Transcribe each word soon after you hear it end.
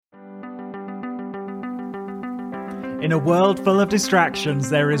In a world full of distractions,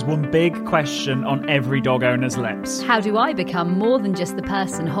 there is one big question on every dog owner's lips. How do I become more than just the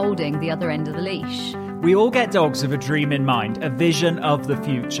person holding the other end of the leash? We all get dogs with a dream in mind, a vision of the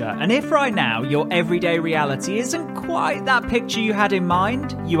future. And if right now your everyday reality isn't quite that picture you had in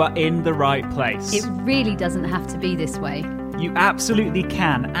mind, you are in the right place. It really doesn't have to be this way. You absolutely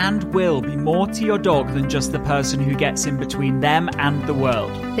can and will be more to your dog than just the person who gets in between them and the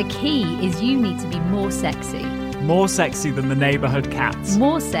world. The key is you need to be more sexy. More sexy than the neighbourhood cat.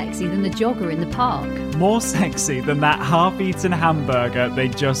 More sexy than the jogger in the park. More sexy than that half-eaten hamburger they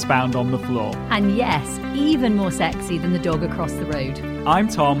just found on the floor. And yes, even more sexy than the dog across the road. I'm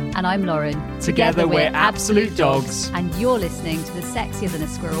Tom. And I'm Lauren. Together we're Absolute Dogs. And you're listening to the Sexier Than a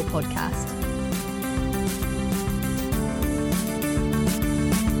Squirrel podcast.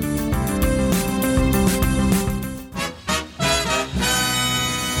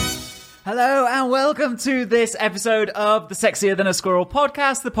 Hello and welcome to this episode of the Sexier Than a Squirrel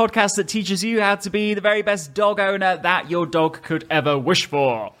podcast, the podcast that teaches you how to be the very best dog owner that your dog could ever wish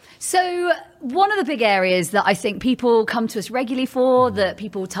for. So one of the big areas that I think people come to us regularly for, that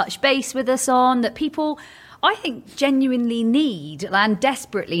people touch base with us on, that people, I think, genuinely need and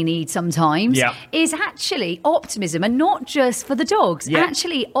desperately need sometimes, is actually optimism, and not just for the dogs,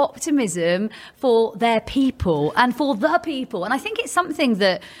 actually optimism for their people and for the people. And I think it's something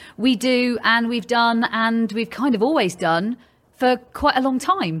that we do and we've done and we've kind of always done for quite a long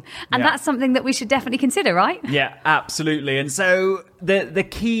time. And that's something that we should definitely consider, right? Yeah, absolutely. And so the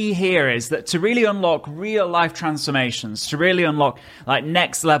key here is that to really unlock real life transformations, to really unlock like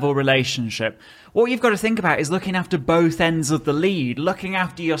next level relationship, what you've got to think about is looking after both ends of the lead, looking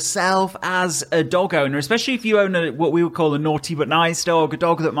after yourself as a dog owner, especially if you own what we would call a naughty but nice dog, a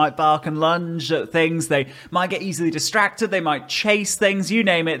dog that might bark and lunge at things. They might get easily distracted. They might chase things. You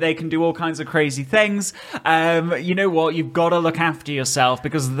name it. They can do all kinds of crazy things. You know what? You've got to look after yourself,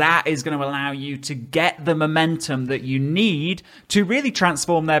 because that is going to allow you to get the momentum that you need to really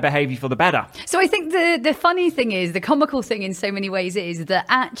transform their behavior for the better. So I think the funny thing is, the comical thing in so many ways is that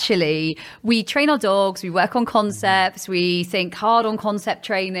actually we train our dogs, we work on concepts, we think hard on concept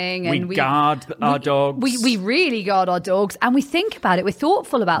training, and we guard our dogs. We really guard our dogs, and we think about it. We're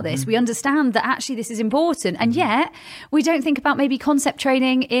thoughtful about this. We understand that actually this is important, and yet we don't think about maybe concept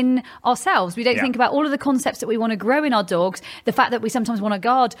training in ourselves. We don't think about all of the concepts that we want to grow in our dogs, the fact that we sometimes want to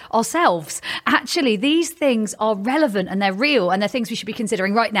guard ourselves. Actually, these things are relevant and they're real, and they're things we should be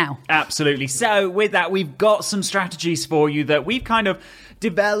considering right now. Absolutely. So with that, we've got some strategies for you that we've kind of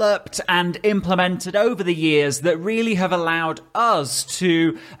developed and implemented over the years that really have allowed us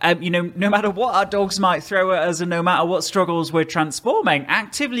to, no matter what our dogs might throw at us and no matter what struggles we're transforming,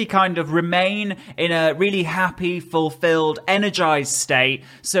 actively kind of remain in a really happy, fulfilled, energized state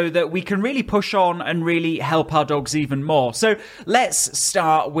so that we can really push on and really help our dogs even more. So let's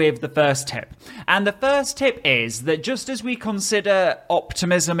start with the first tip. And the first tip is that just as we consider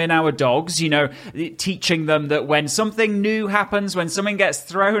optimism in our dogs, teaching them that when something new happens, when something gets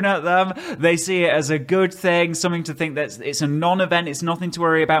thrown at them, they see it as a good thing, something to think that it's a non-event, it's nothing to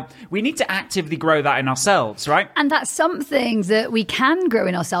worry about. We need to actively grow that in ourselves, right? And that's something that we can grow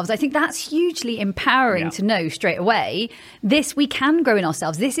in ourselves. I think that's hugely empowering to know straight away. This we can grow in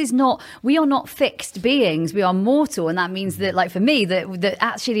ourselves. We are not fixed beings, we are mortal. And that means that, like for me, that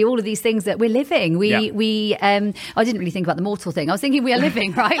actually all of these things that we're living, I didn't really think about the mortal thing. I was thinking we are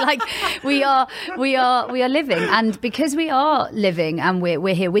living, right? Like we are living. And because we are living and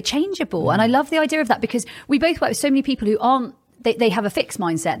we're here, we're changeable. And I love the idea of that, because we both work with so many people who aren't, they have a fixed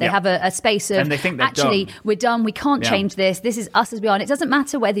mindset. They have a space of, and they think actually, done. We're done. We can't change this. This is us as we are. And it doesn't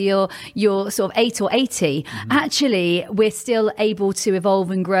matter whether you're sort of 8 or 80. Actually, we're still able to evolve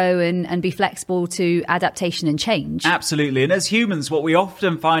and grow and be flexible to adaptation and change. Absolutely. And as humans, what we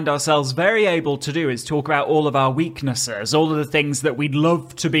often find ourselves very able to do is talk about all of our weaknesses, all of the things that we'd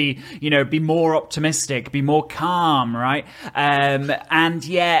love to be more optimistic, be more calm, right? And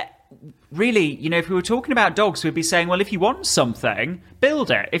yet, really, if we were talking about dogs, we'd be saying, well, if you want something,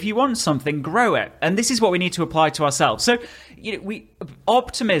 build it. If you want something, grow it. And this is what we need to apply to ourselves. So,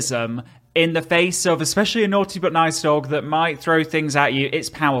 optimism in the face of especially a naughty but nice dog that might throw things at you, it's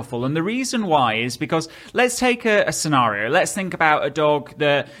powerful. And the reason why is because let's take a scenario. Let's think about a dog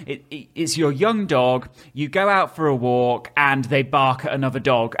that it's your young dog. You go out for a walk and they bark at another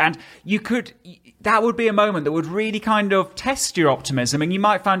dog. And that would be a moment that would really kind of test your optimism, and you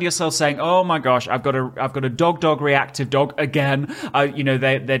might find yourself saying, "Oh my gosh, I've got a dog reactive dog again.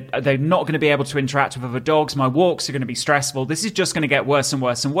 They're not going to be able to interact with other dogs. My walks are going to be stressful. This is just going to get worse and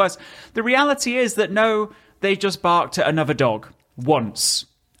worse and worse." The reality is that no, they just barked at another dog once.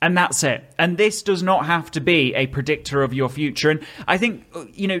 And that's it. And this does not have to be a predictor of your future. And I think,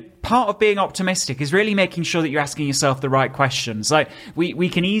 part of being optimistic is really making sure that you're asking yourself the right questions. Like, we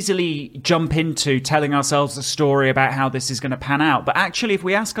can easily jump into telling ourselves a story about how this is going to pan out. But actually, if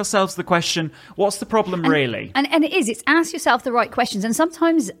we ask ourselves the question, what's the problem really? And it's ask yourself the right questions, and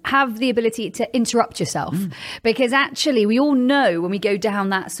sometimes have the ability to interrupt yourself. Because actually, we all know when we go down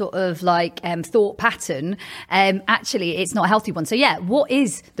that sort of thought pattern, actually, it's not a healthy one. So yeah, what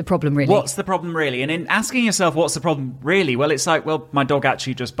is the problem really? What's the problem really? And in asking yourself what's the problem really, well, it's like, well, my dog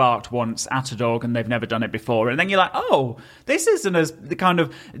actually just barked once at a dog and they've never done it before. And then you're like, oh, this isn't as kind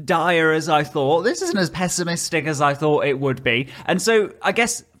of dire as I thought. This isn't as pessimistic as I thought it would be. And so I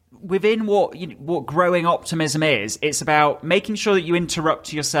guess within what growing optimism is, it's about making sure that you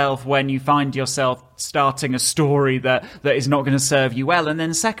interrupt yourself when you find yourself starting a story that is not going to serve you well. And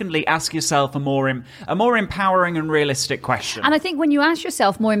then secondly, ask yourself a more empowering and realistic question. And I think when you ask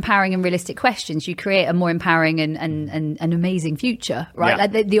yourself more empowering and realistic questions, you create a more empowering and an amazing future, right?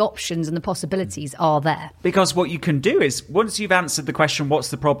 Yeah. Like the options and the possibilities are there. Because what you can do is, once you've answered the question, what's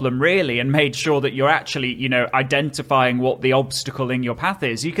the problem really, and made sure that you're actually, identifying what the obstacle in your path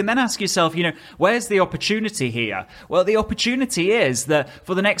is, you can then ask yourself, where's the opportunity here? Well, the opportunity is that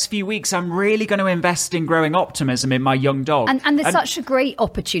for the next few weeks, I'm really going to invest in growing optimism in my young dog. And there's such a great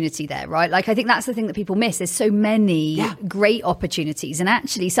opportunity there, right? Like, I think that's the thing that people miss. There's so many great opportunities. And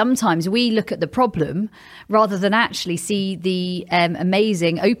actually, sometimes we look at the problem rather than actually see the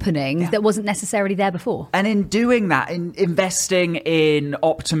amazing opening that wasn't necessarily there before. And in doing that, in investing in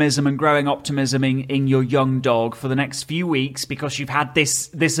optimism and growing optimism in your young dog for the next few weeks, because you've had this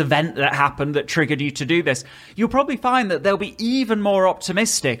event that happened that triggered you to do this, you'll probably find that they'll be even more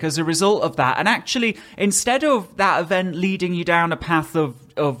optimistic as a result of that. And actually, instead of that event leading you down a path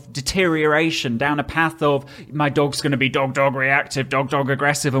of deterioration, down a path of my dog's going to be dog reactive, dog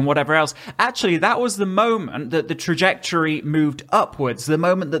aggressive and whatever else, actually that was the moment that the trajectory moved upwards, the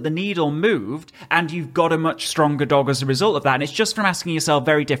moment that the needle moved, and you've got a much stronger dog as a result of that. And it's just from asking yourself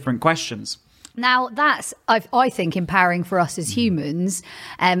very different questions. Now, that's, I think, empowering for us as humans,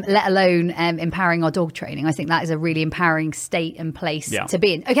 let alone empowering our dog training. I think that is a really empowering state and place to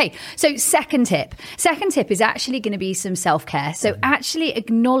be in. Okay, so second tip. Second tip is actually going to be some self-care. So actually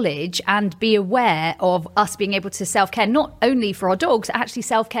acknowledge and be aware of us being able to self-care, not only for our dogs, actually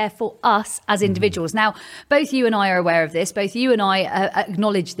self-care for us as individuals. Now, both you and I are aware of this. Both you and I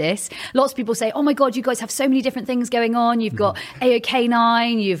acknowledge this. Lots of people say, oh my God, you guys have so many different things going on. You've got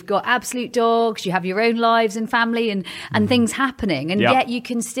AOK9, you've got Absolute Dog, you have your own lives and family and things happening, and yet you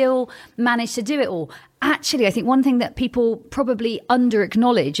can still manage to do it all. Actually, I think one thing that people probably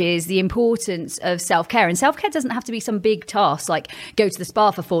under-acknowledge is the importance of self-care. And self-care doesn't have to be some big task like go to the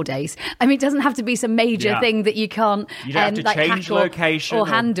spa for 4 days. I mean, it doesn't have to be some major thing that you can't you don't have to change location or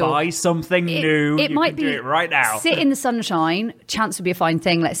handle. Buy something new. It might be do it right now. Sit in the sunshine. Chance would be a fine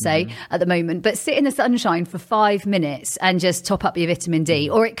thing, let's say, at the moment. But sit in the sunshine for 5 minutes and just top up your vitamin D.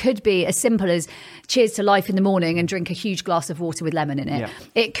 Or it could be as simple as cheers to life in the morning and drink a huge glass of water with lemon in it.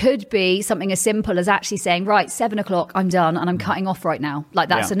 It could be something as simple as actually saying, right, 7 o'clock, I'm done and I'm cutting off right now. Like,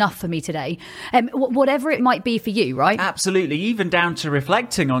 that's enough for me today. Whatever it might be for you, right? Absolutely. Even down to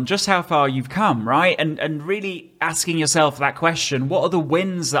reflecting on just how far you've come, right? And really asking yourself that question, what are the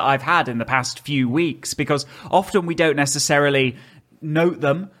wins that I've had in the past few weeks? Because often we don't necessarily note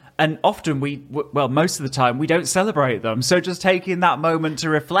them. And often most of the time, we don't celebrate them. So just taking that moment to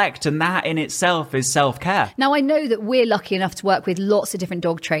reflect, and that in itself is self-care. Now, I know that we're lucky enough to work with lots of different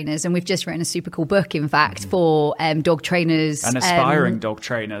dog trainers, and we've just written a super cool book, in fact, for dog trainers. And aspiring dog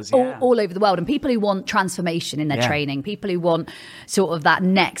trainers, all over the world. And people who want transformation in their training, people who want sort of that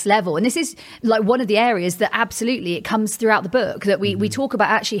next level. And this is like one of the areas that absolutely it comes throughout the book, that we talk about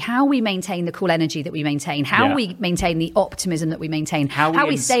actually how we maintain the cool energy that we maintain, how we maintain the optimism that we maintain, how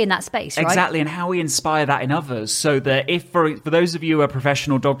we stay in that space, right? Exactly, and how we inspire that in others, so that if for those of you who are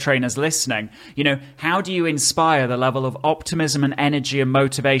professional dog trainers listening, how do you inspire the level of optimism and energy and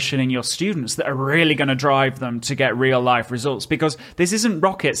motivation in your students that are really going to drive them to get real life results? Because this isn't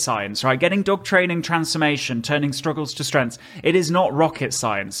rocket science, right? Getting dog training transformation, turning struggles to strengths, it is not rocket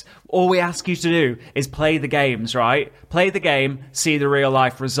science. All we ask you to do is play the games, right? Play the game, see the real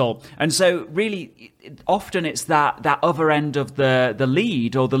life result. And so really, often it's that other end of the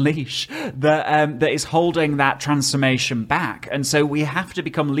lead or the leash that is holding that transformation back. And so we have to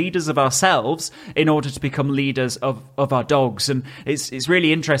become leaders of ourselves in order to become leaders of our dogs. And it's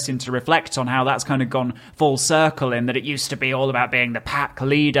really interesting to reflect on how that's kind of gone full circle, in that it used to be all about being the pack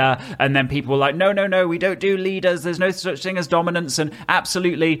leader, and then people were like, no, we don't do leaders. There's no such thing as dominance. And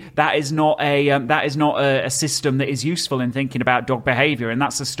absolutely, that is not a system that is useful in thinking about dog behavior. And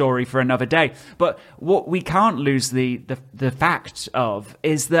that's a story for another day. But what we can't lose the fact of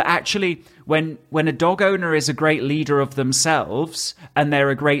is that actually when a dog owner is a great leader of themselves, and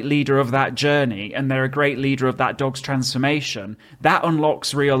they're a great leader of that journey, and they're a great leader of that dog's transformation, that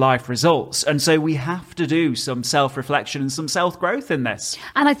unlocks real life results. And so we have to do some self-reflection and some self-growth in this.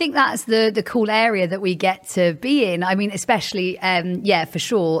 And I think that's the cool area that we get to be in. I mean, especially, for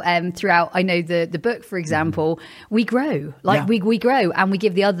sure, throughout, I know the book, for example, we grow. We grow, and we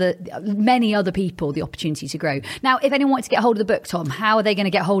give many other people the opportunity to grow. Now, if anyone wants to get hold of the book, Tom, how are they going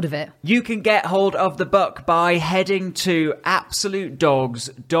to get hold of it? You can get hold of the book by heading to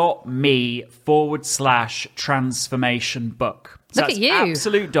absolutedogs.me/transformation book. So Look at you.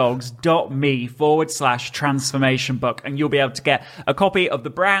 absolutedogs.me/transformation book. And you'll be able to get a copy of the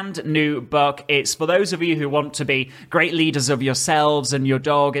brand new book. It's for those of you who want to be great leaders of yourselves and your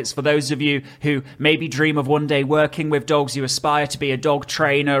dog. It's for those of you who maybe dream of one day working with dogs. You aspire to be a dog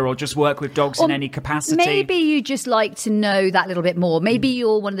trainer or just work with dogs in any capacity. Maybe you just like to know that little bit more. Maybe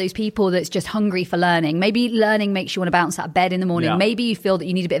you're one of those people that's just hungry for learning. Maybe learning makes you want to bounce out of bed in the morning. Yeah. Maybe you feel that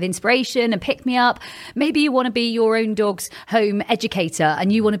you need a bit of inspiration and pick me up. Maybe you want to be your own dog's home educator,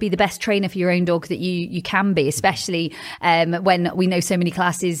 and you want to be the best trainer for your own dog that you can be, especially when we know so many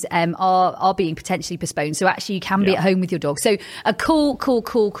classes are being potentially postponed. So actually you can be at home with your dog. So a cool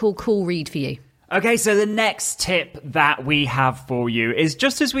read for you. Okay, so the next tip that we have for you is,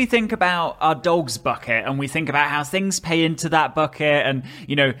 just as we think about our dog's bucket and we think about how things pay into that bucket and,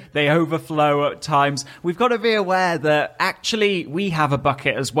 they overflow at times, we've got to be aware that actually we have a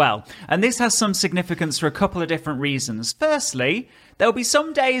bucket as well. And this has some significance for a couple of different reasons. Firstly, there'll be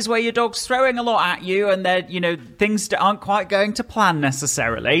some days where your dog's throwing a lot at you and things aren't quite going to plan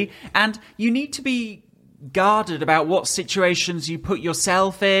necessarily. And you need to be guarded about what situations you put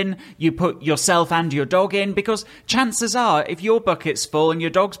yourself in, you put yourself and your dog in, because chances are, if your bucket's full and your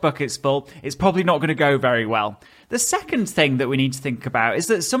dog's bucket's full, it's probably not going to go very well. The second thing that we need to think about is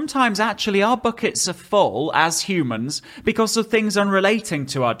that sometimes actually our buckets are full as humans because of things unrelating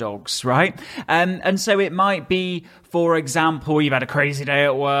to our dogs, right? And so it might be, for example, you've had a crazy day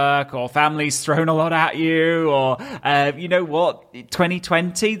at work, or family's thrown a lot at you, or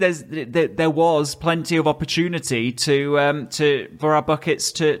 2020, there was plenty of opportunity for our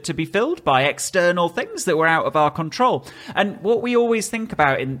buckets to be filled by external things that were out of our control. And what we always think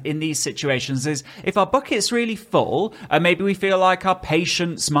about in these situations is, if our bucket's really full, and maybe we feel like our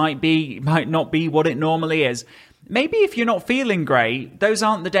patience might not be what it normally is, maybe if you're not feeling great, those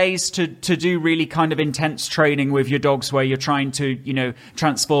aren't the days to do really kind of intense training with your dogs where you're trying to,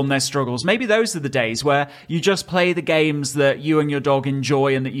 transform their struggles. Maybe those are the days where you just play the games that you and your dog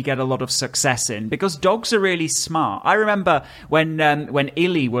enjoy and that you get a lot of success in, because dogs are really smart. I remember when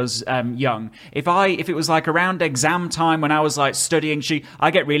Illy was young, if it was like around exam time when I was like studying,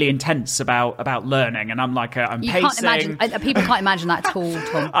 I get really intense about learning, and I'm like, I'm pacing. People can't imagine that at all,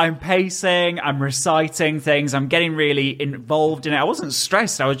 Tom. I'm pacing, I'm reciting things, I'm getting really involved in it. I wasn't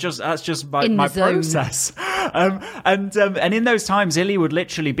stressed. That's just my process. And in those times, Illy would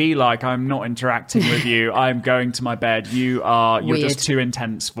literally be like, I'm not interacting with you. I'm going to my bed. You're just too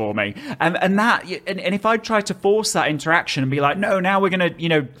intense for me. And if I try to force that interaction and be like, no, now we're going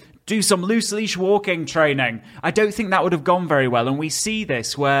to, do some loose leash walking training, I don't think that would have gone very well. And we see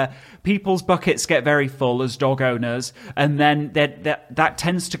this where people's buckets get very full as dog owners, and then that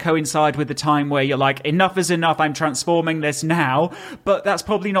tends to coincide with the time where you're like, enough is enough, I'm transforming this now. But that's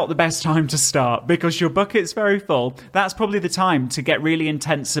probably not the best time to start, because your bucket's very full. That's probably the time to get really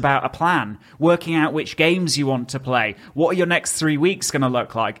intense about a plan, working out which games you want to play, what are your next 3 weeks going to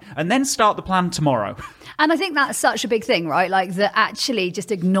look like, and then start the plan tomorrow. And I think that's such a big thing, right? Like, that actually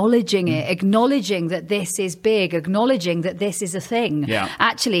just acknowledging it, acknowledging that this is big, acknowledging that this is a thing. Yeah.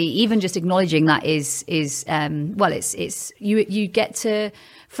 Actually, even just acknowledging that is you get to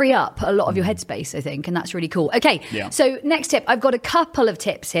free up a lot of your headspace, I think, and that's really cool. Okay, So next tip, I've got a couple of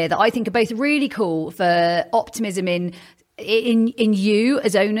tips here that I think are both really cool for optimism in in you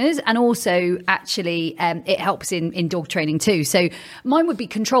as owners, and also actually it helps in dog training too. So mine would be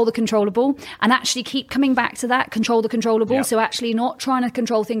control the controllable, and actually keep coming back to that, control the controllable. Yeah. So actually not trying to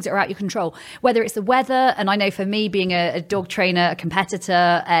control things that are out your control, whether it's the weather. And I know for me, being a dog trainer, a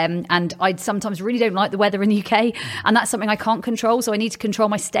competitor, and I sometimes really don't like the weather in the UK, and that's something I can't control. So I need to control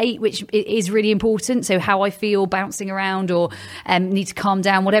my state, which is really important. So how I feel bouncing around, or need to calm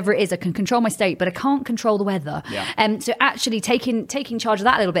down, whatever it is, I can control my state, but I can't control the weather. Yeah. So actually taking charge of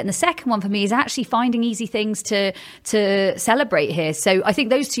that a little bit. And the second one for me is actually finding easy things to celebrate here. So I think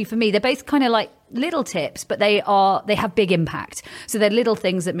those two for me, they're both kind of like little tips, but they have big impact. So they're little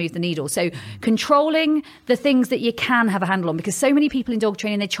things that move the needle. So controlling the things that you can have a handle on, because so many people in dog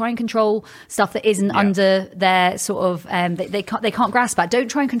training, they try and control stuff that isn't under their sort of they can't grasp that. Don't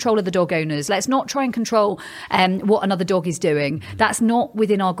try and control other dog owners. Let's not try and control what another dog is doing. That's not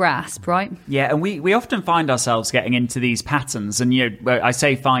within our grasp, right? Yeah, and we often find ourselves getting into these patterns. And I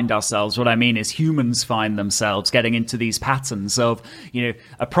say find ourselves, what I mean is humans find themselves getting into these patterns of,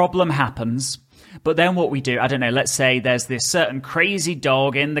 a problem happens. But then what we do, I don't know, let's say there's this certain crazy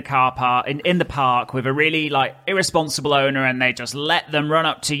dog in the car park, in the park with a really irresponsible owner, and they just let them run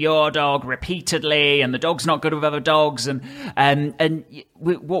up to your dog repeatedly, and the dog's not good with other dogs.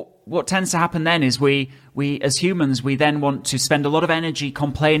 What tends to happen then is we as humans, we then want to spend a lot of energy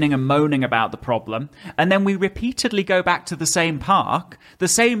complaining and moaning about the problem. And then we repeatedly go back to the same park. The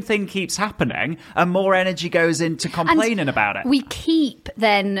same thing keeps happening, and more energy goes into complaining about it. We keep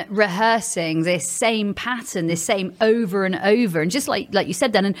then rehearsing this same pattern, this same over and over. And just like you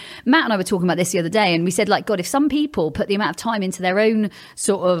said then, and Matt and I were talking about this the other day, and we said, God, if some people put the amount of time into their own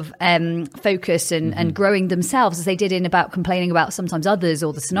sort of focus and growing themselves as they did in about complaining about sometimes others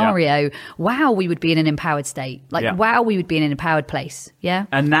or the scenario, wow, we would be in an empowered state. Wow, we would be in an empowered place. Yeah.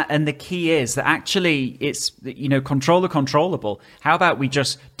 And the key is that actually it's, control the controllable. How about we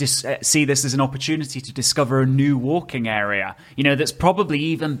just see this as an opportunity to discover a new walking area, that's probably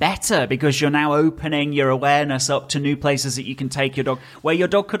even better, because you're now opening your awareness up to new places that you can take your dog, where your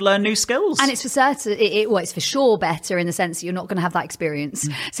dog could learn new skills. And it's for certain, it's for sure better in the sense that you're not going to have that experience.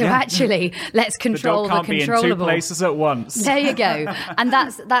 So actually, let's control the controllable. The dog can't be in two places at once. There you go. And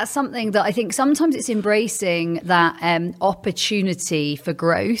that's something that I think sometimes it's embracing that opportunity for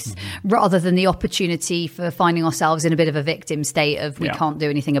growth rather than the opportunity for finding ourselves in a bit of a victim state of we can't do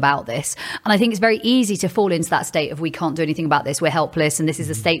anything about this. And I think it's very easy to fall into that state of we can't do anything about this, we're helpless, and this is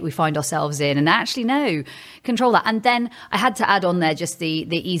the state we find ourselves in. And actually, no, control that. And then I had to add on there just the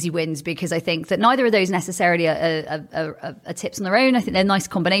easy wins, because I think that neither of those necessarily are tips on their own. I think they're a nice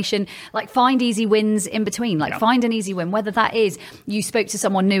combination. Find easy wins in between. Find an easy win, whether that is you spoke to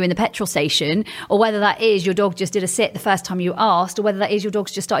someone new in the petrol station, or whether that is your dog just did a sit the first time you asked, or whether that is your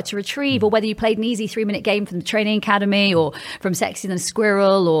dog's just started to retrieve, or whether you played an easy 3-minute game from the training academy or from Sexy Than a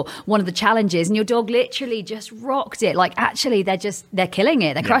Squirrel or one of the challenges, and your dog literally just rocked it. Actually, they're killing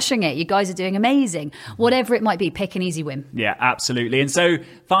it. They're crushing it. You guys are doing amazing. Whatever it might be, pick an easy win. Yeah, absolutely. And so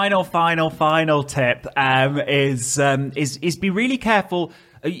final tip is be really careful.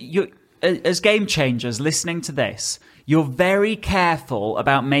 As game changers listening to this, you're very careful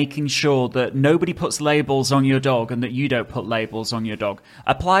about making sure that nobody puts labels on your dog and that you don't put labels on your dog.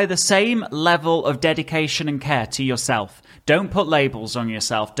 Apply the same level of dedication and care to yourself. Don't put labels on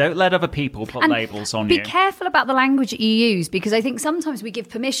yourself. Don't let other people put labels on you. Be careful about the language that you use, because I think sometimes we give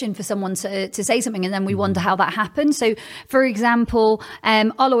permission for someone to say something and then we wonder how that happened. So, for example,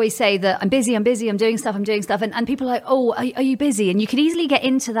 I'll always say that I'm busy, I'm doing stuff. And people are like, oh, are you busy? And you can easily get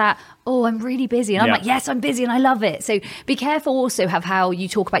into that, oh, I'm really busy. And I'm like, yes, I'm busy and I love it. So be careful also of how you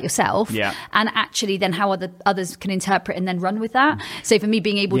talk about yourself and actually then how others can interpret and then run with that. So for me,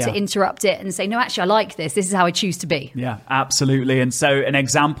 being able to interrupt it and say, no, actually, I like this. This is how I choose to be. Yeah, absolutely. And so an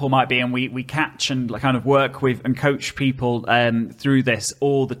example might be, and we catch and kind of work with and coach people through this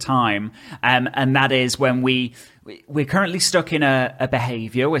all the time. And that is when we're currently stuck in a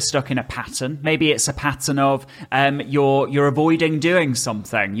behavior, we're stuck in a pattern. Maybe it's a pattern of you're avoiding doing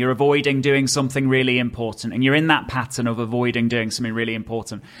something. You're avoiding doing something really important, and you're in that pattern of avoiding doing something really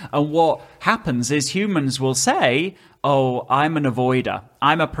important. And what happens is humans will say, oh, I'm an avoider.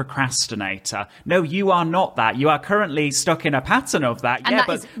 I'm a procrastinator. No, you are not that. You are currently stuck in a pattern of that.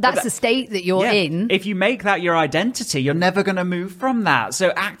 And that's the state that you're in. If you make that your identity, you're never going to move from that.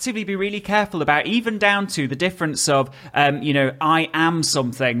 So actively be really careful about, even down to the difference of, I am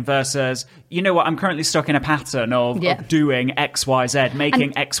something versus, you know what, I'm currently stuck in a pattern of doing X, Y, Z,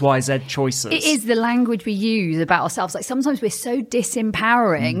 making X, Y, Z choices. It is the language we use about ourselves. Sometimes we're so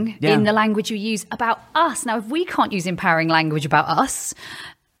disempowering in the language we use about us. Now, if we can't use empowering language about us,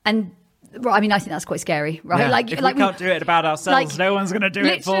 and I mean, I think that's quite scary, right? Yeah. If we can't do it about ourselves, no one's going to do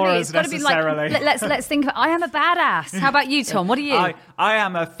it for us necessarily. Let's think of it. I am a badass. How about you, Tom? What are you? I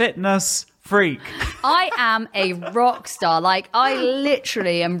am a fitness freak. I am a rock star. Like, I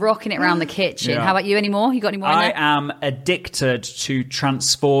literally am rocking it around the kitchen. Yeah. How about you? Any more? You got any more in there? I am addicted to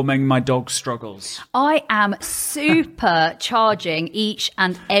transforming my dog's struggles. I am supercharging each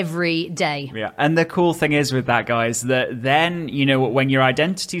and every day. Yeah, and the cool thing is with that, guys, that then, you know, when your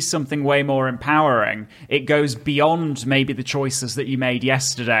identity is something way more empowering, it goes beyond maybe the choices that you made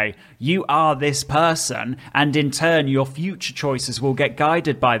yesterday. You are this person, and in turn, your future choices will get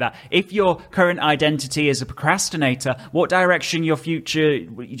guided by that. If your current identity is a procrastinator, what direction your future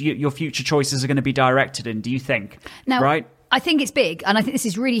choices are going to be directed in, do you think? Now, right? I think it's big, and I think this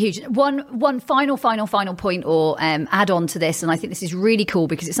is really huge. One final point or add on to this, and I think this is really cool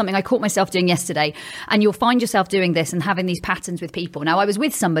because it's something I caught myself doing yesterday, and you'll find yourself doing this and having these patterns with people. Now, I was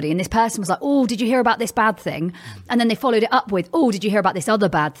with somebody, and this person was like, oh, did you hear about this bad thing? And then they followed it up with, oh, did you hear about this other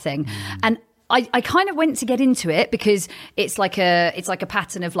bad thing? And I kind of went to get into it because it's like a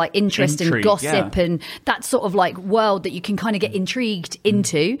pattern of like interest and gossip and that sort of like world that you can kind of get intrigued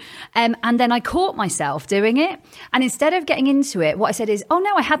into. And then I caught myself doing it. And instead of getting into it, what I said is, oh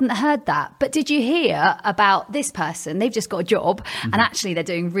no, I hadn't heard that. But did you hear about this person? They've just got a job and actually they're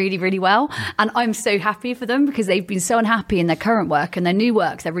doing really, really well. And I'm so happy for them because they've been so unhappy in their current work and their new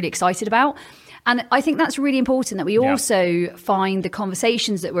work they're really excited about. And I think that's really important that we also find the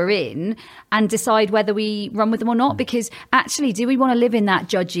conversations that we're in and decide whether we run with them or not. Because actually, do we want to live in that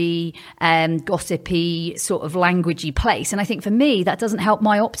judgy, gossipy, sort of languagey place? And I think for me, that doesn't help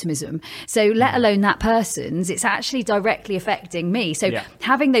my optimism. So let alone that person's, it's actually directly affecting me. So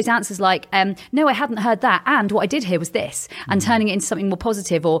having those answers like, no, I hadn't heard that. And what I did hear was this, and turning it into something more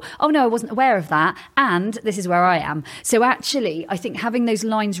positive, or, oh no, I wasn't aware of that. And this is where I am. So actually, I think having those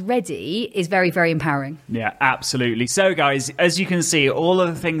lines ready is very, very empowering. Yeah, absolutely. So guys, as you can see, all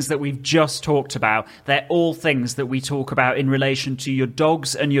of the things that we've just talked about, they're all things that we talk about in relation to your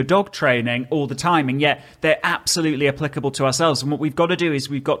dogs and your dog training all the time, and yet they're absolutely applicable to ourselves. And what we've got to do is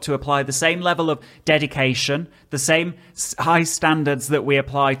we've got to apply the same level of dedication, the same high standards that we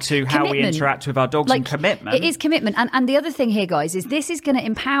apply to how we interact with our dogs, like, and commitment. It is commitment. And the other thing here, guys, is this is going to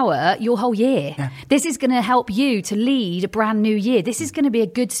empower your whole year. Yeah. This is going to help you to lead a brand new year. This is going to be a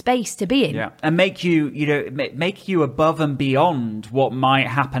good space to be in. Yeah. And make you above and beyond what might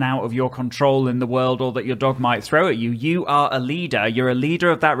happen out of your control in the world or that your dog might throw at you. You are a leader. You're a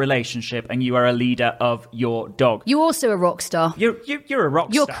leader of that relationship, and you are a leader of your dog. You're also a rock star. You're a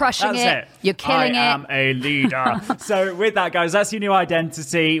rock star. You're crushing it. You're killing it. I am a leader. So with that, guys, that's your new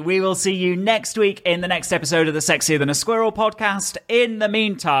identity. We will see you next week in the next episode of the Sexier Than a Squirrel podcast. In the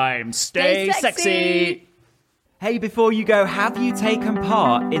meantime, stay sexy. Hey, before you go, have you taken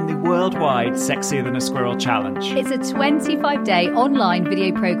part in the worldwide Sexier Than a Squirrel challenge? It's a 25-day online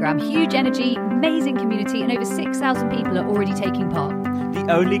video program. Huge energy, amazing community, and over 6,000 people are already taking part.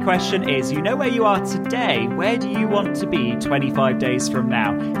 The only question is, you know where you are today. Where do you want to be 25 days from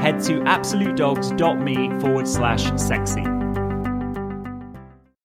now? Head to absolutedogs.me/sexy.